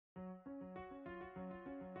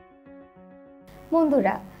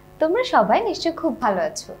বন্ধুরা, তোমরা সবাই নিশ্চয়ই খুব ভালো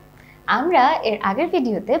আছো। আমরা এর আগের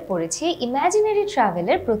ভিডিওতে পড়েছি ইমাজিনারি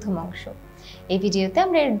ট্রাভেলের প্রথম অংশ। এই ভিডিওতে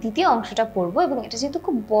আমরা এর দ্বিতীয় অংশটা পড়ব এবং এটা যেহেতু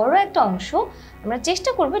খুব বড় একটা অংশ, আমরা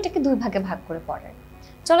চেষ্টা করব এটাকে দুই ভাগে ভাগ করে পড়ার।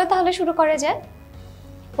 চলো তাহলে শুরু করা যাক।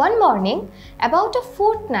 One morning, about a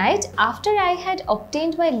fortnight after I had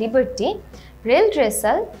obtained my liberty, Rail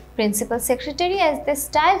Dressel, Principal Secretary as they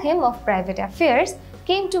style him of private affairs,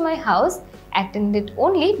 came to my house, attended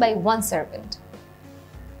only by one servant.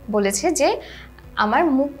 বলেছে যে আমার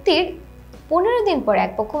মুক্তির 15 দিন পর,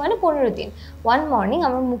 এক পক্ষ মানে 15 দিন, ওয়ান মর্নিং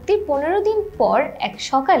আমার মুক্তির 15 দিন পর এক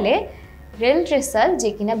সকালে রেল ড্রেসাল, যে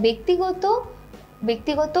কিনা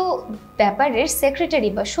ব্যক্তিগত ব্যাপারের সেক্রেটারি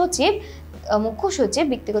বা সচিব, মুখ্য সচিব,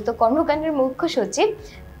 ব্যক্তিগত কর্মকাণ্ডের মুখ্য সচিব,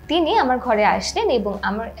 তিনি আমার ঘরে আসলেন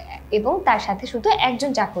এবং তার সাথে শুধু একজন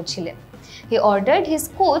চাকর ছিলেন। He ordered his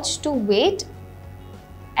coach to wait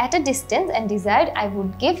at a distance and desired I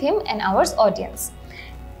would give him an hour's audience.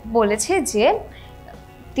 বলেছে যে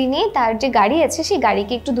তিনি তার যে গাড়ি আছে সেই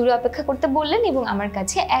গাড়িকে একটু দূরে অপেক্ষা করতে বললেন এবং আমার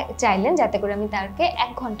কাছে চাইলেন যাতে করে আমি তাকে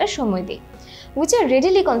 1 ঘন্টা সময় দিই, which I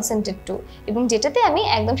readily consented to, এবং যেটাতে আমি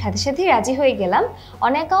একদম সাথে সাথেই রাজি হয়ে গেলাম,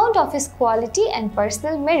 on account of his quality and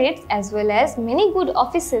personal merits as well as many good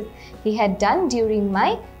offices he had done during my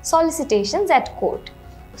solicitations at court.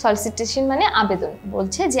 সলিসিটেশন মানে আবেদন।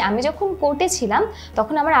 বলছে যে আমি যখন কোর্টে ছিলাম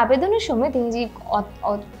তখন আমার আবেদনের সময়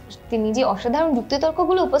তিনি যে অসাধারণ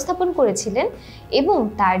যুক্তিতর্কগুলো উপস্থাপন করেছিলেন এবং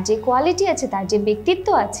তার যে কোয়ালিটি আছে, তার যে ব্যক্তিত্ব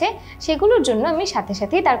আছে, সেগুলোর জন্য আমি সাথে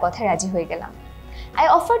সাথেই তার কথায় রাজি হয়ে গেলাম। I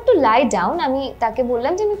offered to lie down, আমি তাকে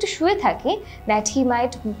বললাম যে আমি একটু শুয়ে থাকি,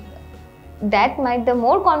 that might the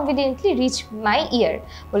more conveniently reach my ear,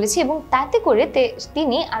 বলেছি, এবং তাতে করে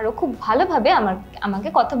তিনি আরও খুব ভালোভাবে আমাকে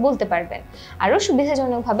কথা বলতে পারবেন, আরও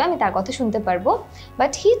সুবিধাজনকভাবে আমি তার কথা শুনতে পারবো।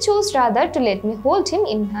 But he chose rather to let me hold him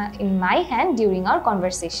in my hand during our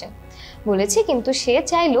conversation, বলেছি, কিন্তু সে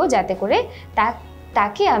চাইলো যাতে করে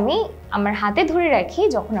তাকে আমি আমার হাতে ধরে রাখি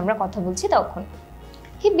যখন আমরা কথা বলছি তখন।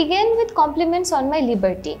 He began with compliments on my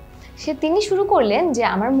liberty, তিনি শুরু করলেন যে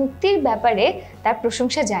আমার মুক্তির ব্যাপারে তার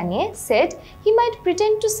প্রশংসা জানিয়ে, said he might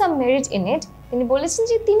pretend to some merit in it, তিনি বলেছেন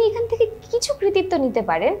যে তিনি এখান থেকে কিছু কৃতিত্ব নিতে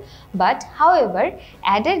পারেন, but however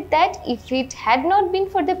added that if it had not been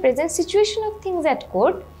for the present situation of things at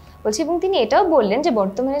court, বলছে, এবং তিনি এটাও বললেন যে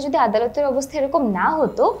বর্তমানে যদি আদালতের অবস্থা এরকম না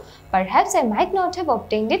হতো, perhaps I might not have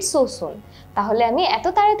obtained it so soon, তাহলে আমি এত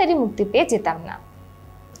তাড়াতাড়ি মুক্তি পেয়ে যেতাম না।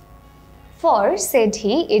 For, said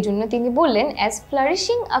he, এজন্য তিনি বললেন, as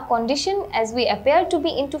flourishing a condition as we appear to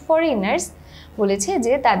be into foreigners, বলেছে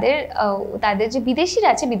যে তাদের যে বিদেশিরা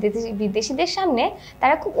আছে, বিদেশিদের সামনে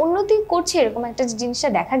তারা খুব উন্নতি করছে এরকম একটা জিনিসটা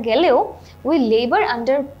দেখা গেলেও, we labor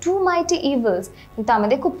under two mighty evils, কিন্তু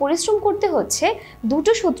আমাদের খুব পরিশ্রম করতে হচ্ছে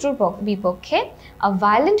দুটো শত্রুর বিপক্ষে, a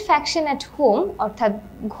violent faction at home, অর্থাৎ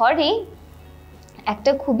ঘরেই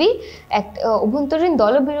একটা খুবই অভ্যন্তরীণ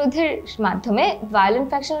দলবিরোধের মাধ্যমে। ভায়োলেন্ট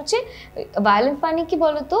ফ্যাকশন হচ্ছে, ভায়োলেন্ট মানে কি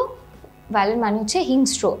বলতো, ভায়োলেন্ট মানে হচ্ছে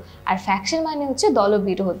হিংস্র, আর ফ্যাকশন মানে হচ্ছে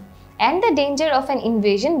দলবিরোধ। And the danger of an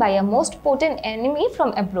invasion by a most potent enemy from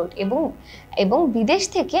abroad, এবং বিদেশ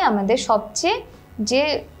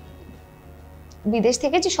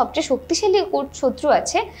থেকে যে সবচেয়ে শক্তিশালী শত্রু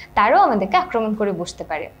আছে তারাও আমাদেরকে আক্রমণ করে বসতে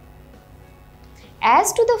পারে। As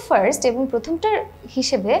to the first, এবং প্রথমটার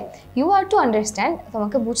হিসেবে, you are to understand,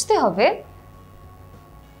 তোমাকে বুঝতে হবে,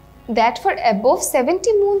 that for above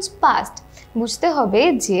 70 moons past, বুঝতে হবে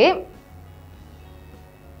যে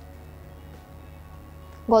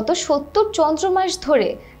গত 70 চন্দ্রমাস ধরে,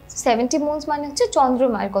 70 moons মানে হচ্ছে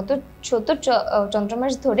চন্দ্রমাস, গত 70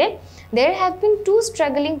 চন্দ্রমাস ধরে, there have been two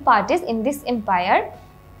struggling parties in this empire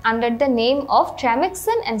under the name of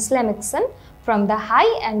Tramexen and Slamexen, from the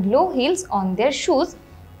high and low heels on their shoes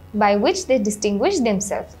by which they distinguish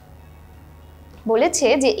themselves. বলেছে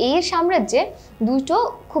যে এই সাম্রাজ্যে দুটো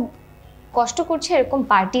খুব কষ্ট করছে এরকম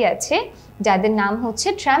পার্টি আছে যাদের নাম হচ্ছে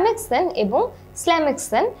ট্রামেক্সন এবং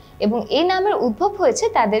স্ল্যামেক্সন, এবং এই নামের উদ্ভব হয়েছে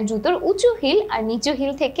তাদের জুতোর উঁচু হিল আর নিচু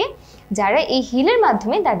হিল থেকে, যারা এই হিলের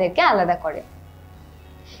মাধ্যমে তাদেরকে আলাদা করে।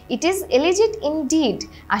 It is alleged indeed,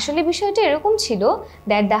 আসলে বিষয়টা এরকম ছিল,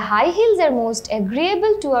 that the high heels are most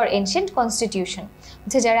agreeable to our ancient constitution,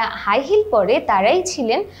 যে যারা হাই হিল পরে তারাই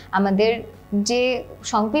ছিলেন আমাদের যে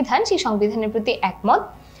সংবিধান, সেই সংবিধানের প্রতি একমত।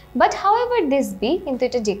 But however this be, কিন্তু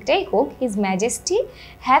এটা যেটাই হোক, his majesty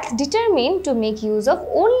hath determined to make use of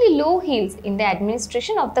only low heels in the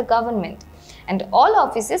administration of the government, and all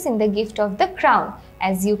offices in the gift of the crown,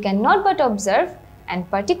 as you cannot but observe, and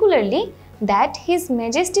particularly that his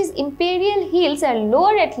majesty's imperial heels are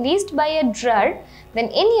lower at least by a drur than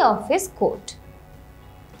any of his court.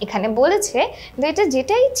 এখানে বলেছে যে এটা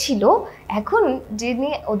যেটাই ছিল, এখন যিনি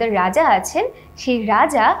ওদের রাজা আছেন সেই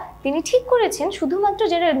রাজা তিনি ঠিক করেছেন শুধুমাত্র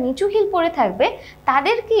যারা নিচু হিল পরে থাকবে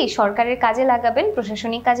তাদেরকেই সরকারের কাজে লাগাবেন,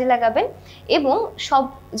 প্রশাসনিক কাজে লাগাবেন, এবং সব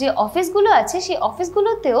যে অফিসগুলো আছে সেই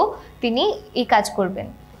অফিসগুলোতেও তিনি এই কাজ করবেন।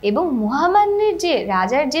 এবং মহামান্যের যে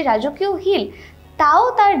রাজার যে রাজকীয় হিল তাও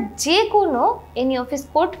তার যে কোনো এনি অফিস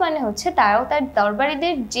কোর্ট মানে হচ্ছে তারাও তার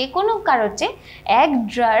দরবারিদের যে কোনো কারোর চেয়ে 1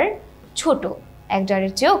 ড্রার ছোট, 1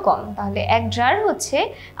 ড্রারের চেয়েও কম। তাহলে 1 ড্রার হচ্ছে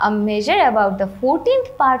measure about the 14th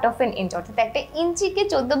part of an inch, অর্থাৎ একটা ইঞ্চিকে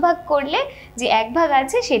 14 ভাগ করলে যে 1 ভাগ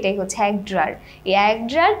আছে সেটাই হচ্ছে 1 ড্রার। এই 1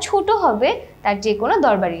 ড্রার ছোট হবে তার যে কোনো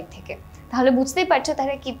দরবারির থেকে। তাহলে বুঝতেই পারছো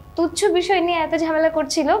তারা কি তুচ্ছ বিষয় নিয়ে এত ঝামেলা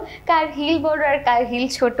করছিল, কার হিল বড় আর কার হিল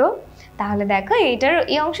ছোট। তাহলে দেখো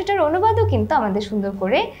এই অংশটার অনুবাদও কিন্তু আমাদের সুন্দর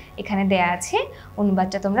করে এখানে দেয়া আছে।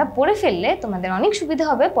 অনুবাদটা তোমরা পড়ে ফেললে তোমাদের অনেক সুবিধা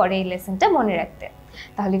হবে পরে এই লেসনটা মনে রাখতে।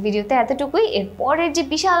 তাহলে ভিডিওতে এতটুকুই। এর পরের যে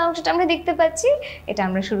বিশাল অংশটা আমরা দেখতে পাচ্ছি এটা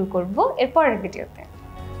আমরা শুরু করব এর পরের ভিডিওতে।